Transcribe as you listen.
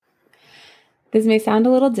This may sound a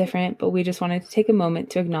little different, but we just wanted to take a moment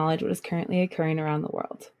to acknowledge what is currently occurring around the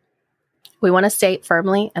world. We want to state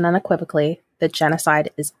firmly and unequivocally that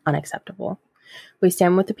genocide is unacceptable. We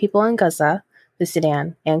stand with the people in Gaza, the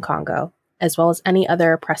Sudan, and Congo, as well as any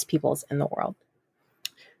other oppressed peoples in the world.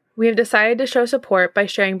 We have decided to show support by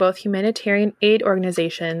sharing both humanitarian aid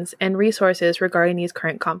organizations and resources regarding these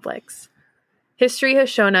current conflicts. History has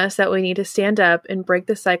shown us that we need to stand up and break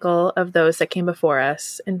the cycle of those that came before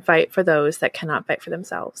us and fight for those that cannot fight for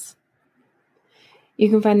themselves. You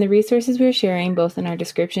can find the resources we are sharing both in our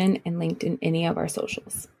description and linked in any of our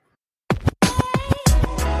socials.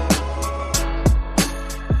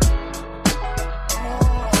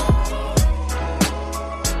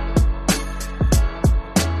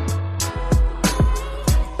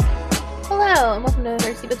 Hello, and welcome to the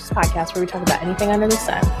Thirsty Bitches podcast, where we talk about anything under the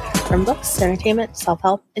sun, from books, entertainment,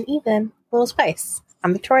 self-help, and even a little spice.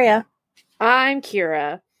 I'm Victoria. I'm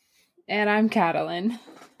Kira. And I'm Catalin.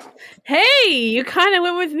 Hey, you kind of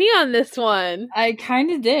went with me on this one. I kind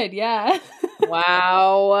of did, yeah.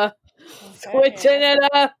 Wow. Switching it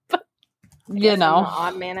up. You know. I'm the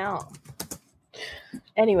odd man out.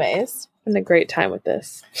 Anyways. Been a great time with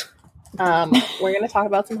this. We're going to talk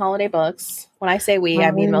about some holiday books. When I say we,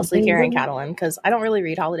 I mean mostly Kira and Catalin, because I don't really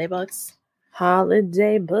read holiday books.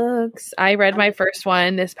 Holiday books. I read my first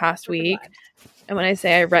one this past week. And when I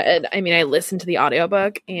say I read, I mean I listened to the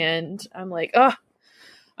audiobook, and I'm like, oh,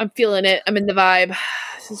 I'm feeling it. I'm in the vibe.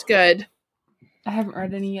 This is good. I haven't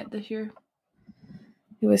read any yet this year.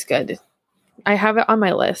 It was good. I have it on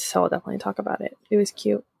my list, so I'll definitely talk about it. It was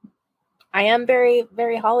cute. I am very,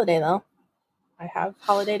 very holiday, though. I have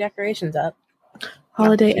holiday decorations up.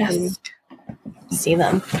 Holiday-esque. See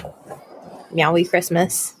them. Meowy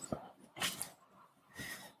Christmas.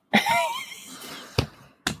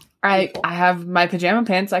 I have my pajama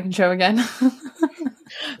pants I can show again.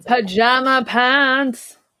 Pajama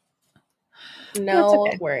pants. No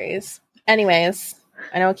worries. Anyways,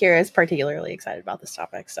 I know Kira is particularly excited about this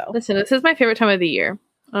topic, so. Listen, this is my favorite time of the year.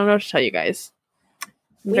 I don't know what to tell you guys.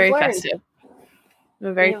 I'm very festive. I'm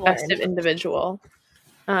a very festive individual.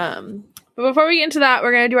 But before we get into that,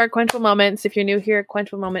 we're going to do our quenchable moments. If you're new here,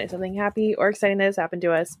 quenchable moment is something happy or exciting that has happened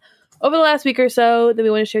to us over the last week or so that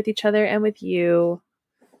we want to share with each other and with you.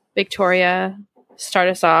 Victoria, start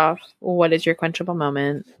us off. What is your quenchable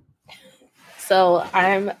moment? So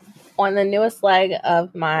I'm on the newest leg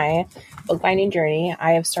of my bookbinding journey.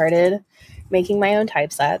 I have started making my own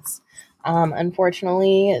typesets.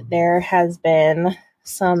 Unfortunately, there has been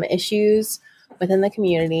some issues within the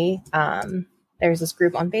community. There's this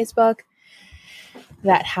group on Facebook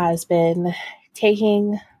that has been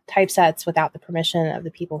taking typesets without the permission of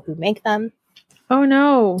the people who make them. Oh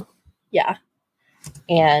no. Yeah.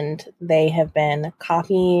 And they have been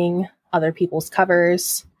copying other people's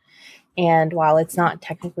covers. And while it's not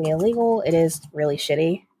technically illegal, it is really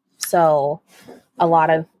shitty. So a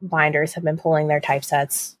lot of binders have been pulling their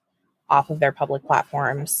typesets off of their public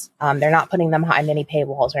platforms. They're not putting them behind any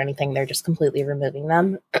paywalls or anything. They're just completely removing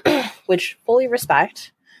them, which fully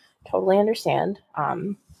respect, totally understand.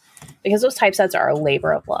 Because those typesets are a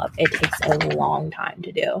labor of love. It takes a long time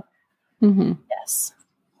to do. Mm-hmm. Yes.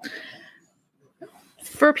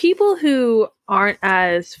 For people who aren't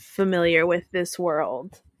as familiar with this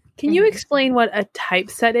world, can you explain what a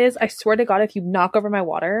typeset is? I swear to God, if you knock over my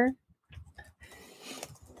water.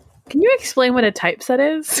 Can you explain what a typeset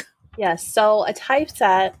is? Yes. So a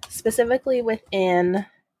typeset, specifically within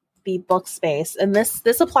the book space, and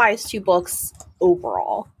this applies to books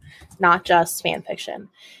overall, not just fan fiction.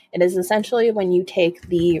 It is essentially when you take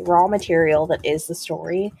the raw material that is the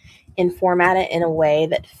story and format it in a way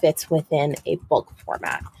that fits within a book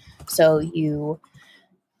format. So you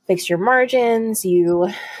fix your margins, you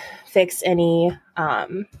fix any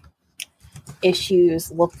issues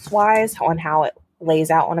looks-wise on how it lays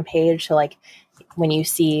out on a page. So like when you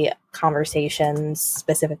see conversations,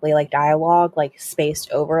 specifically like dialogue, like spaced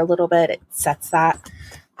over a little bit, it sets that.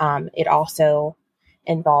 It also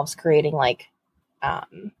involves creating like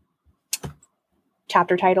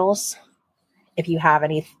chapter titles. If you have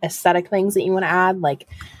any aesthetic things that you want to add, like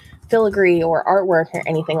filigree or artwork or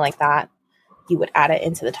anything like that, you would add it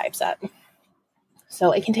into the typeset.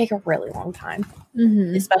 So it can take a really long time,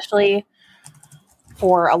 especially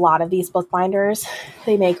for a lot of these bookbinders.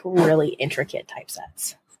 They make really intricate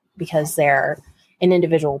typesets because they're an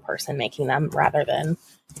individual person making them rather than,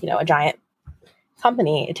 a giant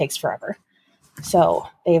company. It takes forever. So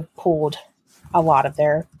they've pulled a lot of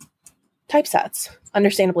their typesets,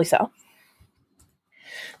 understandably so.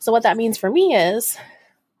 So what that means for me is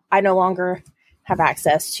I no longer have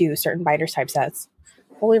access to certain binders typesets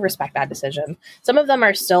fully respect that decision. Some of them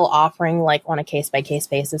are still offering like on a case-by-case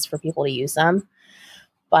basis for people to use them.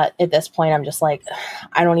 But at this point, I'm just like,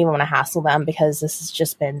 I don't even want to hassle them because this has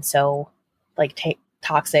just been so like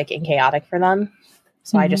toxic and chaotic for them.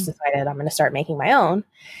 So I just decided I'm going to start making my own.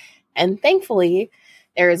 And thankfully,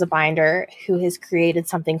 there is a binder who has created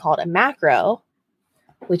something called a macro,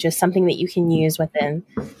 which is something that you can use within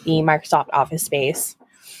the Microsoft Office space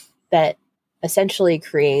that essentially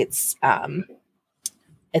creates,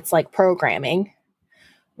 it's like programming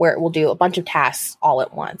where it will do a bunch of tasks all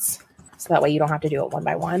at once. So that way you don't have to do it one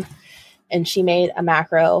by one. And she made a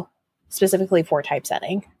macro specifically for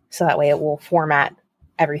typesetting. So that way it will format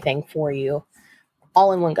everything for you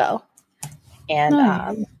all in one go.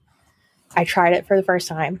 And I tried it for the first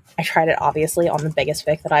time. I tried it obviously on the biggest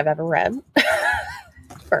fic that I've ever read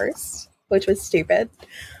first, which was stupid,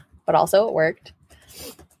 but also it worked.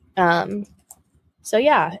 So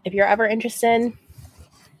yeah, if you're ever interested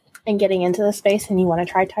in getting into the space and you want to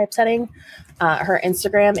try typesetting, her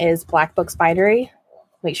Instagram is Black Books Bindery.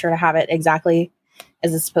 Make sure to have it exactly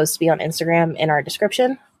as it's supposed to be on Instagram in our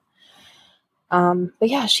description. But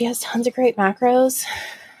yeah, she has tons of great macros,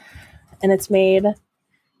 and it's made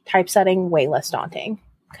typesetting way less daunting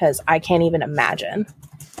because I can't even imagine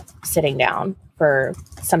sitting down for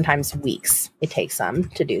sometimes weeks. It takes them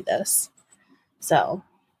to do this. So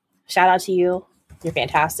shout out to you. You're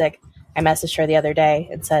fantastic. I messaged her the other day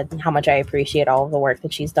and said how much I appreciate all of the work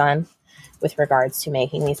that she's done with regards to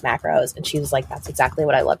making these macros. And she was like, that's exactly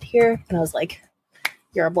what I love to hear. And I was like,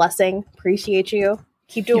 you're a blessing. Appreciate you.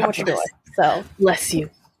 Keep doing what you're doing. So bless you.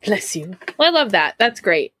 Bless you. Well, I love that. That's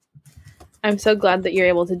great. I'm so glad that you're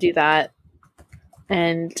able to do that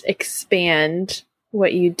and expand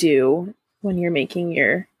what you do when you're making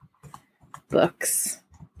your books.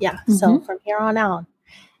 Yeah. So from here on out,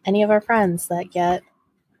 any of our friends that get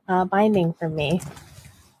binding from me,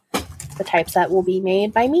 the typeset will be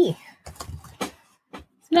made by me.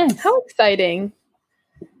 Nice. How exciting.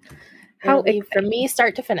 How from me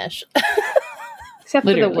start to finish. Except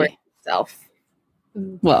for the work itself.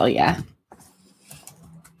 Well, yeah.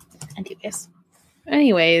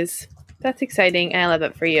 Anyways, that's exciting, and I love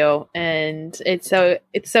it for you. And it's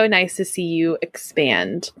so nice to see you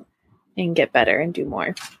expand and get better and do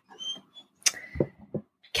more.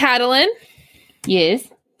 Catalin, yes.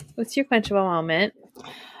 What's your quenchable moment?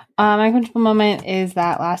 My quenchable moment is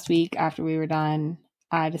that last week after we were done,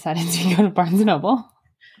 I decided to go to Barnes & Noble.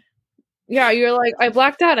 Yeah, you're like, I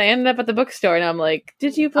blacked out. I ended up at the bookstore, and I'm like,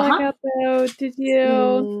 did you black out though? Did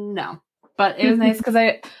you? No, but it was nice because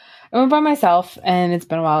I went by myself, and it's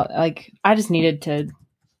been a while. Like, I just needed to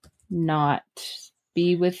not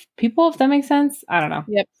be with people, if that makes sense. I don't know.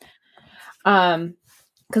 Yep.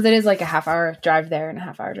 Because it is like a half-hour drive there and a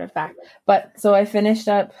half-hour drive back. But so I finished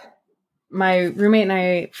up. My roommate and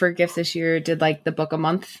I, for gifts this year, did like the book a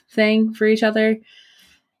month thing for each other.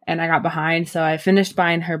 And I got behind, so I finished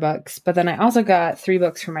buying her books. But then I also got 3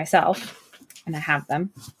 books for myself, and I have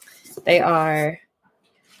them. They are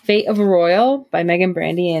Fate of a Royal by Megan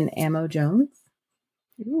Brandy and Amo Jones.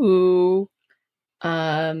 Ooh.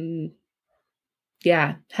 Yeah,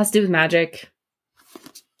 has to do with magic.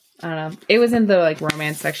 I don't know. It was in the like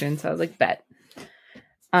romance section, so I was like, bet.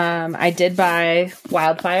 I did buy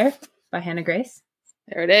Wildfire by Hannah Grace.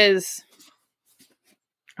 There it is.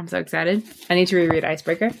 I'm so excited. I need to reread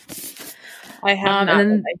Icebreaker. I have not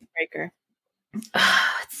read Icebreaker.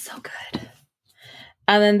 It's so good.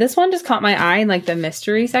 And then this one just caught my eye in like the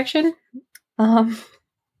mystery section. Hold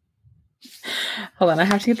on, I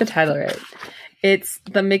have to get the title right. It's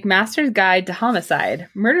The McMaster's Guide to Homicide.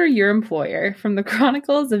 Murder Your Employer from the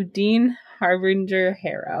Chronicles of Dean Harbinger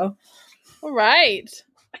Harrow. All right.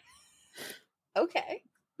 Okay.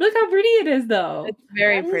 Look how pretty it is, though. It's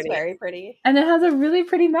very pretty. Very pretty. And it has a really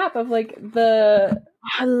pretty map of like the...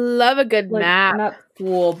 I love a good like, map. Not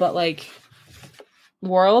school, but like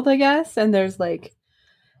world, I guess. And there's like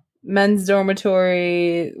men's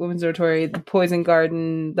dormitory, women's dormitory, the poison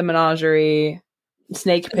garden, the menagerie,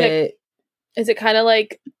 snake pit. Is it kind of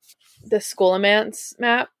like the Scholomance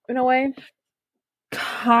map in a way?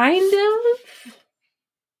 Kind of.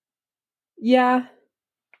 Yeah.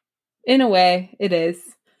 In a way, it is.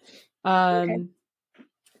 Okay.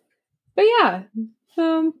 But yeah.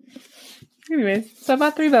 Anyways, so I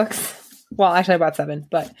bought 3 books. Well, actually I bought 7,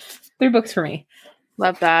 but 3 books for me.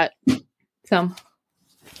 Love that. So,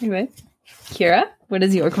 anyway. Kira, what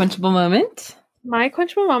is your quenchable moment? My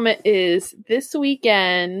quenchable moment is this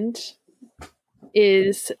weekend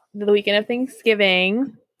is the weekend of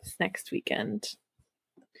Thanksgiving. It's next weekend.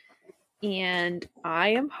 And I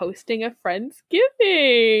am hosting a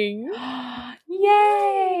Friendsgiving.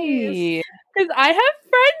 Yay! Because I have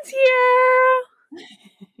friends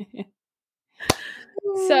here.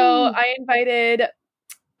 So I invited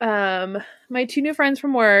my 2 new friends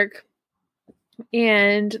from work,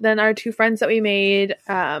 and then our 2 friends that we made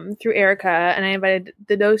through Erica. And I invited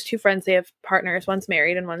those 2 friends. They have partners. One's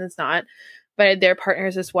married and one is not. But their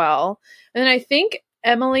partners as well. And then I think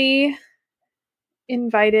Emily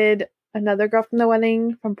invited another girl from the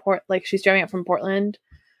wedding from she's driving up from Portland.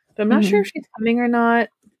 But I'm not sure if she's coming or not.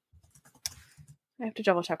 I have to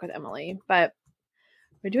double check with Emily. But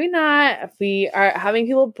we're doing that. We are having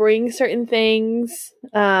people bring certain things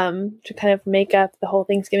to kind of make up the whole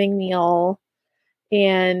Thanksgiving meal.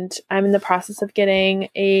 And I'm in the process of getting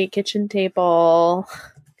a kitchen table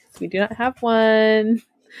because we do not have one.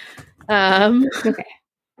 Okay.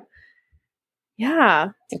 Yeah.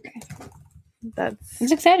 Okay.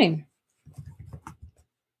 It's exciting.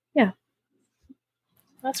 Yeah.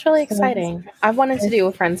 That's really exciting. I've wanted to do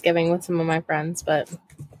a Friendsgiving with some of my friends, but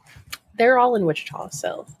they're all in Wichita,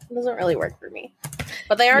 so it doesn't really work for me.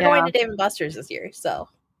 But they are going to Dave & Buster's this year, so.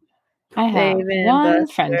 I have one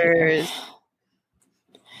friend here.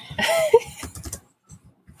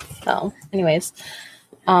 So, anyways,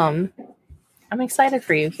 I'm excited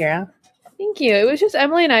for you, Kira. Thank you. It was just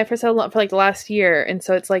Emily and I for so long, for the last year, and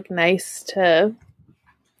so it's nice to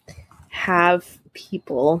have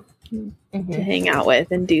people to hang out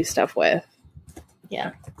with and do stuff with.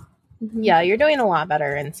 Yeah. Yeah, you're doing a lot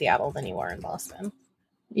better in Seattle than you were in Boston.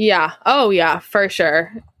 Yeah. Oh, yeah, for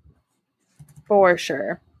sure. For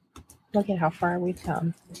sure. Look at how far we've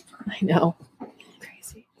come. I know.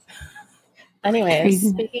 Crazy. Anyways,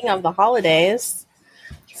 speaking of the holidays,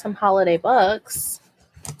 some holiday books.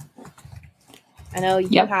 I know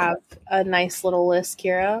you have a nice little list,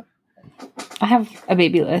 Kira. I have a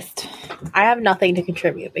baby list. I have nothing to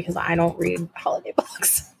contribute because I don't read holiday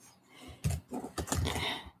books.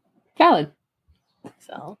 Valid.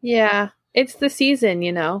 So yeah, it's the season,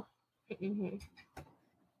 you know.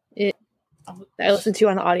 I listened to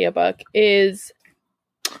on the audiobook is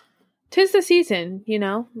 'tis the season, you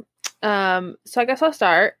know. So I guess I'll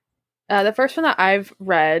start. The first one that I've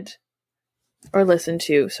read or listened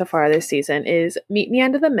to so far this season is Meet Me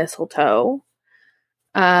Under the Mistletoe.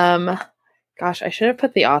 Gosh, I should have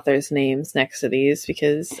put the authors' names next to these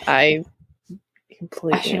because I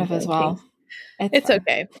should have as well. It's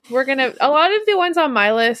okay. A lot of the ones on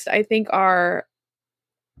my list I think are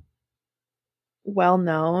well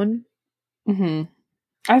known.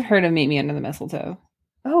 I've heard of Meet Me Under the Mistletoe.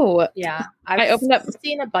 Oh, yeah. I've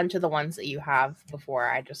seen a bunch of the ones that you have before.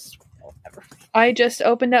 I just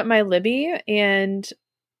opened up my Libby, and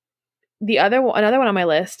another one on my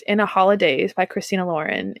list, In a Holidays by Christina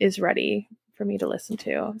Lauren, is ready for me to listen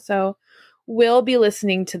to. So we'll be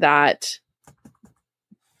listening to that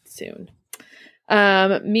soon.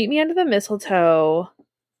 Meet Me Under the Mistletoe,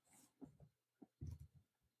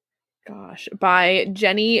 by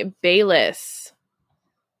Jenny Bayliss.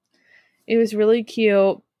 It was really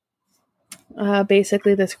cute.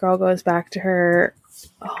 Basically, this girl goes back to her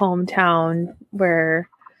hometown where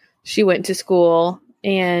she went to school,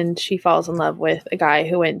 and she falls in love with a guy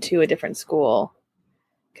who went to a different school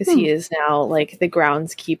because he is now the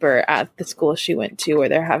groundskeeper at the school she went to,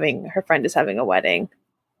 where her friend is having a wedding.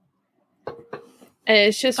 And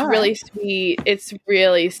it's just really sweet. It's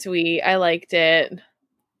really sweet. I liked it.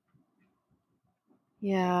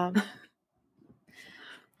 Yeah.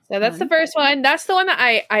 So that's the first one. That's the one that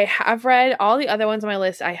I have read. All the other ones on my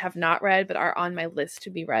list I have not read, but are on my list to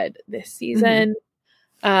be read this season.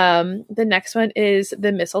 The next one is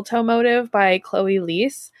The Mistletoe Motive by Chloe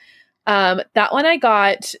Leese. That one I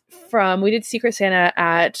got from, we did Secret Santa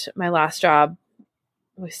at my last job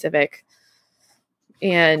with Civic.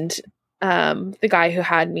 And the guy who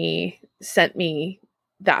had me sent me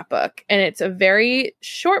that book. And it's a very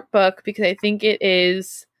short book because I think it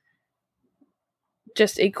is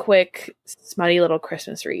just a quick, smutty little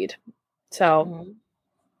Christmas read. So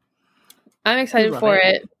I'm excited for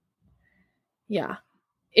it. Yeah.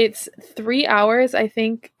 It's 3 hours, I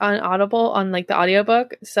think, on Audible, on the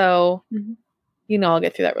audiobook. So, I'll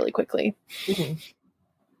get through that really quickly.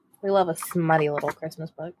 We love a smutty little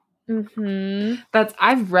Christmas book.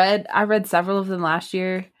 I read several of them last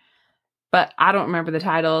year, but I don't remember the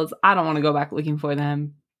titles. I don't want to go back looking for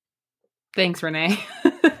them. Thanks, Renee.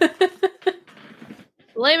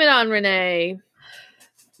 Blame it on Renee.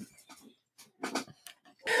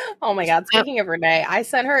 Oh my God. Speaking of Renee, I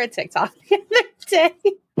sent her a TikTok the other day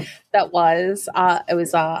that was, it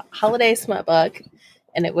was a holiday smut book,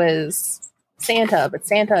 and it was Santa, but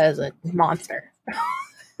Santa is a monster.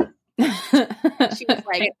 She was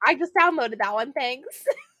like, I just downloaded that one, thanks.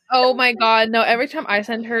 Oh my god, no, every time I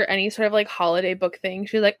send her any sort of like holiday book thing,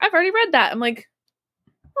 she's like, I've already read that. I'm like,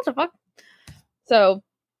 what the fuck? So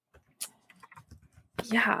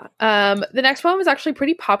yeah. The next one was actually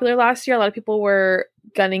pretty popular last year. A lot of people were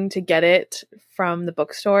gunning to get it from the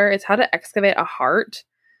bookstore. It's How to Excavate a Heart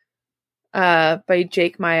by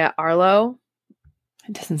Jake Maya Arlo.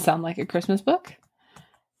 It doesn't sound like a Christmas book.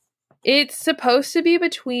 It's supposed to be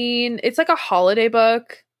it's like a holiday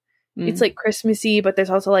book. It's like Christmassy, but there's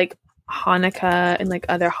also like Hanukkah and like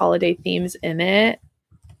other holiday themes in it.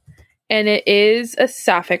 And it is a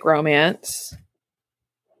sapphic romance.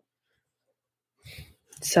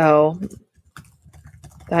 So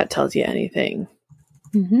that tells you anything.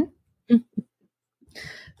 Mm-hmm.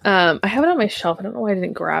 I have it on my shelf. I don't know why I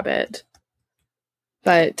didn't grab it.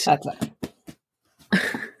 But That's it.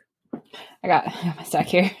 I got my stack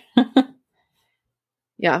here.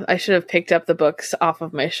 yeah, I should have picked up the books off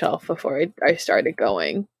of my shelf before I started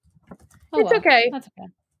going. Oh, it's okay. That's okay.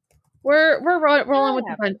 We're rolling with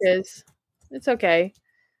the punches. It's okay.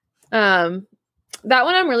 That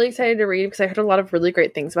one I'm really excited to read because I heard a lot of really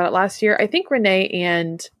great things about it last year. I think Renee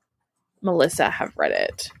and Melissa have read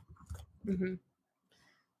it. Mm-hmm.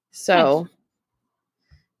 So, nice.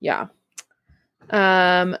 Yeah.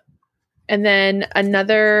 And then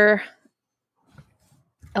another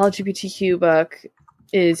LGBTQ book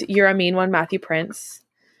is You're a Mean One, Matthew Prince.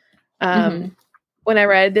 When I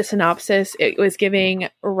read the synopsis, it was giving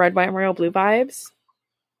Red, White, and Royal Blue vibes.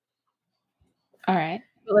 All right.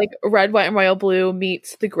 Like Red, White, and Royal Blue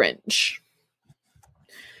meets The Grinch.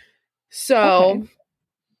 So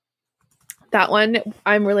that one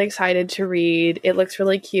I'm really excited to read. It looks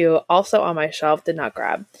really cute. Also on my shelf, did not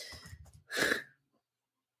grab.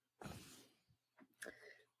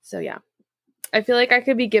 So yeah. I feel like I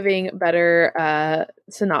could be giving better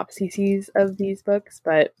synopses of these books,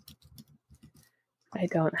 but I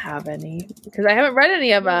don't have any because I haven't read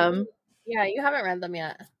any of them. Yeah, you haven't read them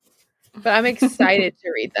yet. But I'm excited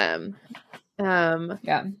to read them.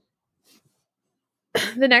 Yeah.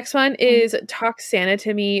 The next one is Talk Santa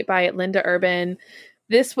to Me by Linda Urban.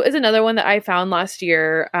 This was another one that I found last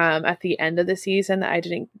year at the end of the season that I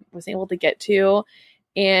wasn't able to get to.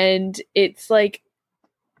 And it's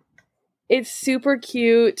super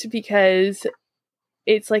cute because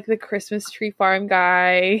it's like the Christmas tree farm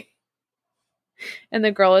guy. And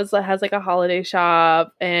the girl has like a holiday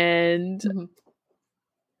shop and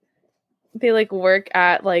they like work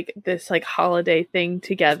at like this like holiday thing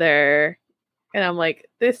together. And I'm like,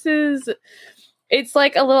 it's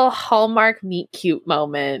like a little Hallmark meet cute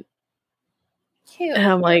moment. Cute. And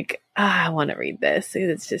I'm like, I want to read this.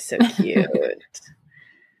 It's just so cute.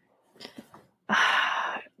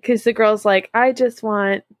 Because the girl's like, I just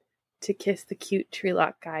want to kiss the cute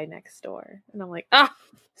Treelock guy next door. And I'm like,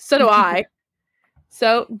 so do I.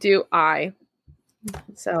 So do I.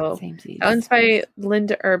 So that one's by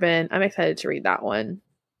Linda Urban. I'm excited to read that one.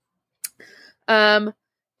 The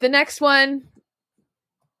next one,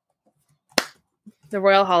 The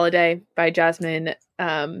Royal Holiday by Jasmine.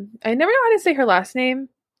 I never know how to say her last name.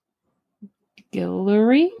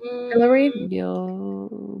 Guillory?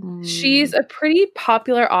 She's a pretty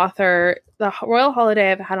popular author. The Royal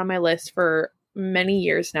Holiday I've had on my list for many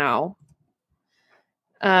years now.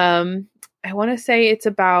 I want to say it's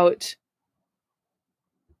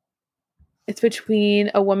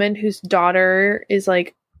between a woman whose daughter is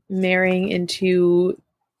like marrying into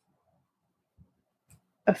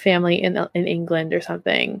a family in England or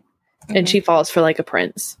something, and she falls for like a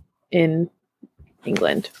prince in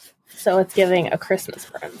England. So it's giving A Christmas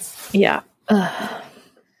Prince. Yeah. But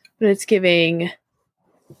it's giving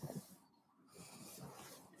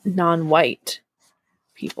non-white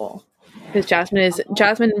people. Because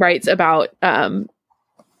Jasmine writes about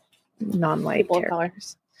non-white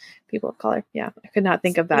characters. People of color. Yeah. I could not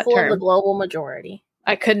think of that term. People of the global majority.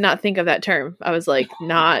 I could not think of that term. I was like,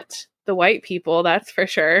 not the white people, that's for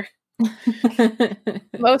sure.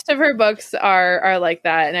 Most of her books are like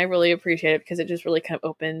that, and I really appreciate it because it just really kind of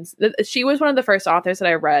opens. She was one of the first authors that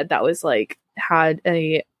I read that was like had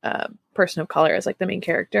a person of color as like the main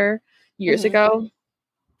character years ago.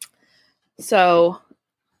 So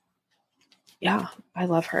yeah, I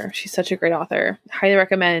love her. She's such a great author. Highly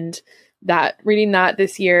recommend reading that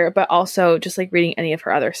this year, but also just like reading any of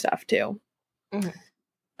her other stuff too.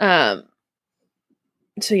 So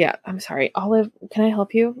yeah, I'm sorry. Olive, can I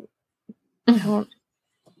help you?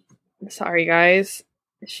 Sorry, guys.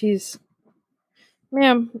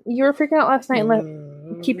 Ma'am, you were freaking out last night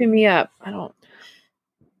and keeping me up.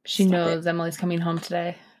 She knows Emily's coming home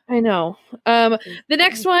today. I know. The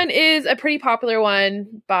next one is a pretty popular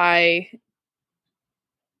one by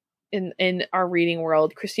in our reading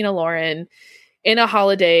world. Christina Lauren, In a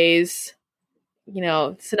Holidays,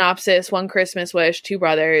 synopsis: one Christmas wish, two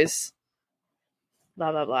brothers,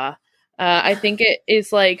 blah blah blah. I think it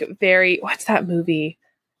is like very, what's that movie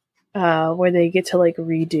where they get to like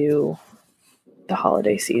redo the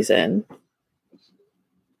holiday season,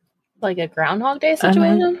 like a Groundhog Day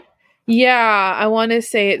situation? Yeah, I want to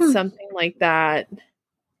say it's something like that.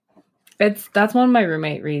 That's one my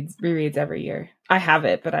roommate rereads every year. I have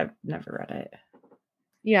it, but I've never read it.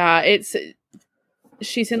 Yeah,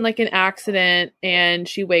 she's in like an accident and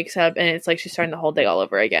she wakes up and it's like she's starting the whole day all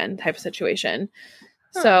over again type of situation.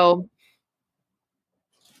 So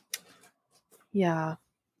yeah,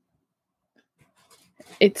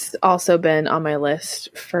 it's also been on my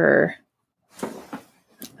list for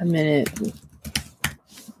a minute,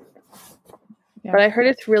 but I heard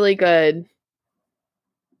it's really good.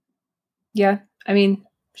 Yeah, I mean,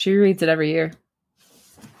 she reads it every year.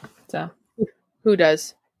 So who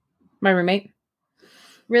does? My roommate.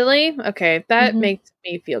 Really? Okay, that makes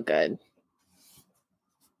me feel good.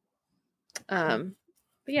 But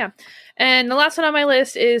yeah, and the last one on my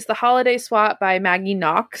list is The Holiday Swap by Maggie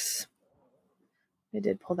Knox. I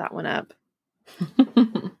did pull that one up.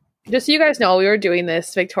 Just so you guys know, we were doing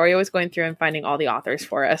this. Victoria was going through and finding all the authors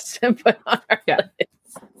for us to put on our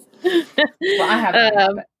list. Well, I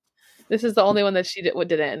have. This is the only one that she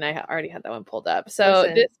didn't, and I already had that one pulled up.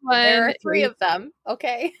 So this one, there are 3 of them.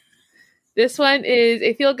 Okay. This one is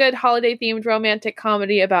a feel-good holiday-themed romantic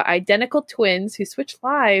comedy about identical twins who switch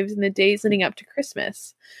lives in the days leading up to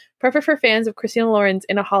Christmas. Perfect for fans of Christina Lauren's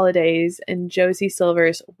In a Holidays and Josie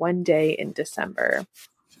Silver's One Day in December.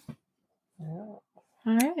 Oh.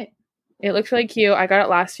 All right. It looks really cute. I got it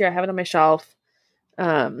last year. I have it on my shelf.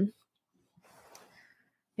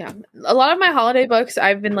 Yeah, a lot of my holiday books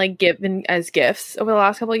I've been like given as gifts over the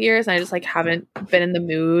last couple of years, and I just like haven't been in the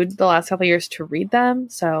mood the last couple of years to read them.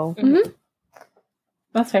 So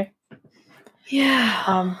that's fair.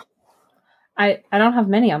 Yeah. I don't have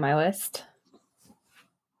many on my list.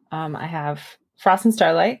 I have Frost and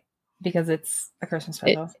Starlight because it's a Christmas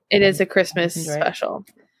special. It is a Christmas special.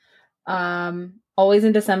 Always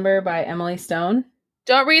in December by Emily Stone.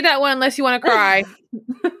 Don't read that one unless you want to cry.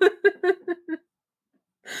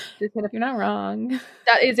 You're not wrong.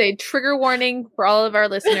 That is a trigger warning for all of our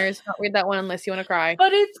listeners. Don't read that one unless you want to cry.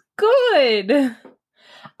 But it's good.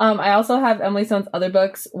 I also have Emily Stone's other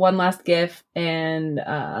books, One Last Gift and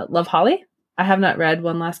Love Holly. I have not read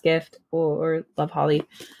One Last Gift or Love Holly.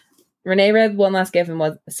 Renee read One Last Gift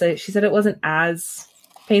and she said it wasn't as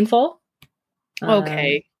painful.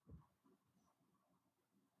 Okay.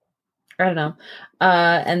 I don't know.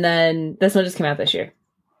 And then this one just came out this year.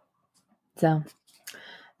 So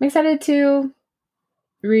I'm excited to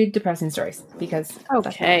read depressing stories because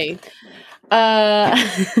okay.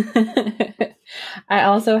 I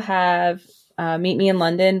also have Meet Me in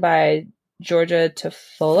London by Georgia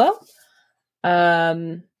Toffolo.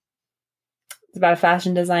 It's about a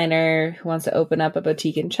fashion designer who wants to open up a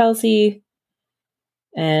boutique in Chelsea,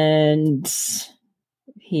 and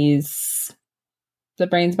he's the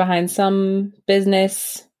brains behind some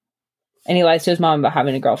business, and he lies to his mom about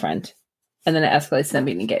having a girlfriend. And then it escalates to them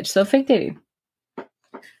being engaged. So fake dating.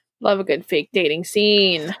 Love a good fake dating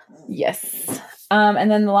scene. Yes. And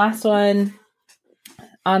then the last one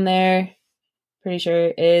on there, pretty sure,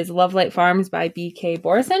 is Love Light Farms by B.K.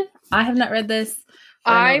 Borison. I have not read this.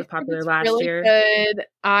 I know it was popular last really year. Good.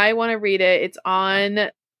 I want to read it. It's on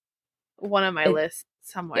one of my lists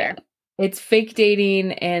somewhere. Yeah. It's fake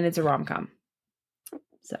dating and it's a rom-com.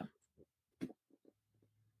 So.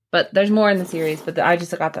 But there's more in the series, but I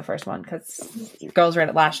just got the first one because girls read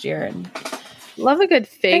it last year. And love a good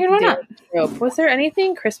fake dating trope. Was there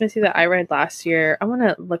anything Christmassy that I read last year? I want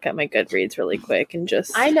to look at my Goodreads really quick and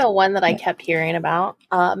just... I know one that I kept hearing about.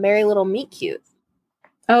 Merry Little Meet Cute.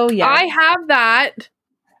 Oh, yeah. I have that.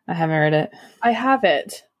 I haven't read it. I have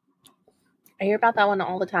it. I hear about that one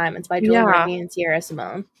all the time. It's by Julie Murphy and Sierra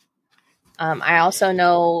Simone. I also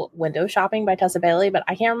know Window Shopping by Tessa Bailey, but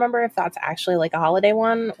I can't remember if that's actually like a holiday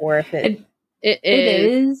one or if it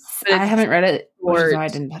is. I haven't read it, which is why I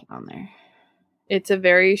didn't put it on there. It's a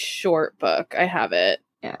very short book. I have it.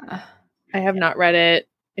 Yeah. I have not read it.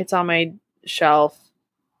 It's on my shelf.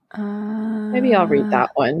 Maybe I'll read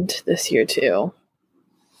that one this year too.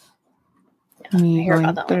 I hear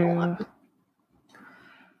about that one a lot.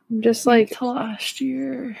 I'm just like last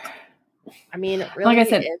year. I mean, really, like I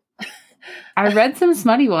said, I read some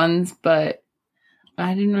smutty ones, but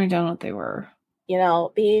I didn't write down what they were. You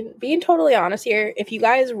know, being totally honest here, if you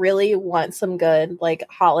guys really want some good like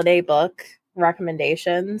holiday book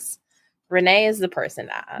recommendations, Renee is the person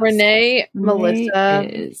to ask. Renee, Melissa.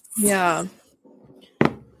 Is. Yeah.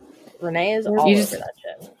 Renee is all over that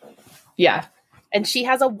shit. Yeah. And she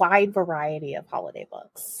has a wide variety of holiday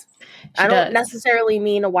books. She I don't does. necessarily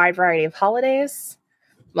mean a wide variety of holidays.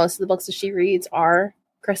 Most of the books that she reads are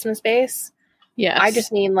Christmas based. Yes. I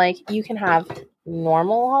just mean like you can have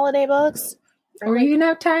normal holiday books. Or you can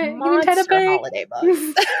have monster holiday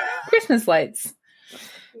books. Christmas lights.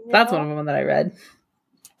 That's one of them that I read.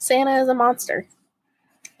 Santa is a monster.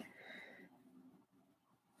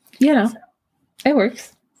 You know, it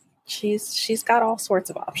works. She's got all sorts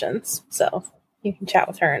of options. So you can chat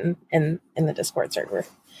with her in the Discord server.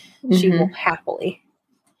 She will happily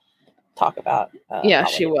talk about. Yeah,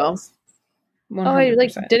 she will. 100%. Oh,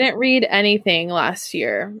 I didn't read anything last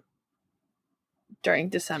year during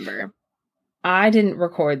December. I didn't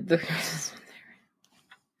record the.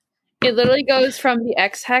 It literally goes from the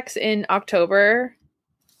X-Hex in October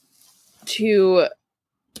to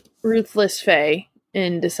Ruthless Fae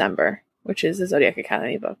in December, which is a Zodiac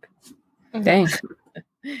Academy book. Dang.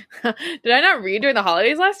 Did I not read during the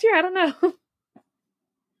holidays last year? I don't know.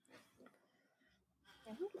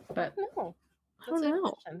 But no, I don't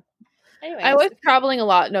know. Anyway, I was traveling a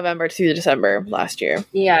lot November to December last year.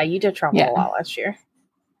 Yeah, you did travel a lot last year.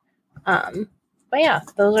 But yeah,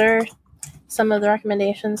 those are some of the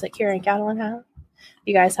recommendations that Kira and Catalin have. If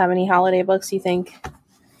you guys have any holiday books you think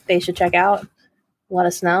they should check out, let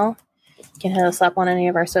us know. You can hit us up on any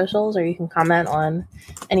of our socials, or you can comment on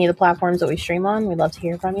any of the platforms that we stream on. We'd love to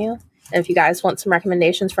hear from you. And if you guys want some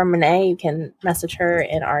recommendations from Renee, you can message her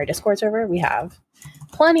in our Discord server. We have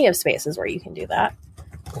plenty of spaces where you can do that.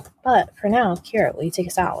 But for now, Kira, will you take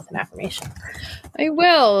us out with an affirmation? I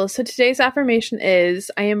will. So today's affirmation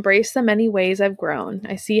is, I embrace the many ways I've grown.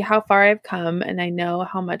 I see how far I've come, and I know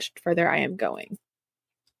how much further I am going.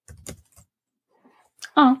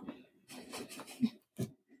 Oh.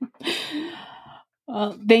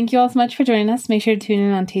 Well, thank you all so much for joining us. Make sure to tune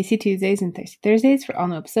in on Tasty Tuesdays and Thirsty Thursdays for all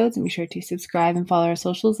new episodes, and be sure to subscribe and follow our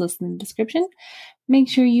socials listed in the description. Make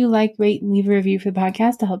sure you like, rate, and leave a review for the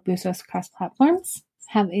podcast to help boost us across platforms.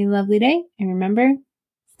 Have a lovely day, and remember,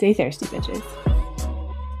 stay thirsty, bitches.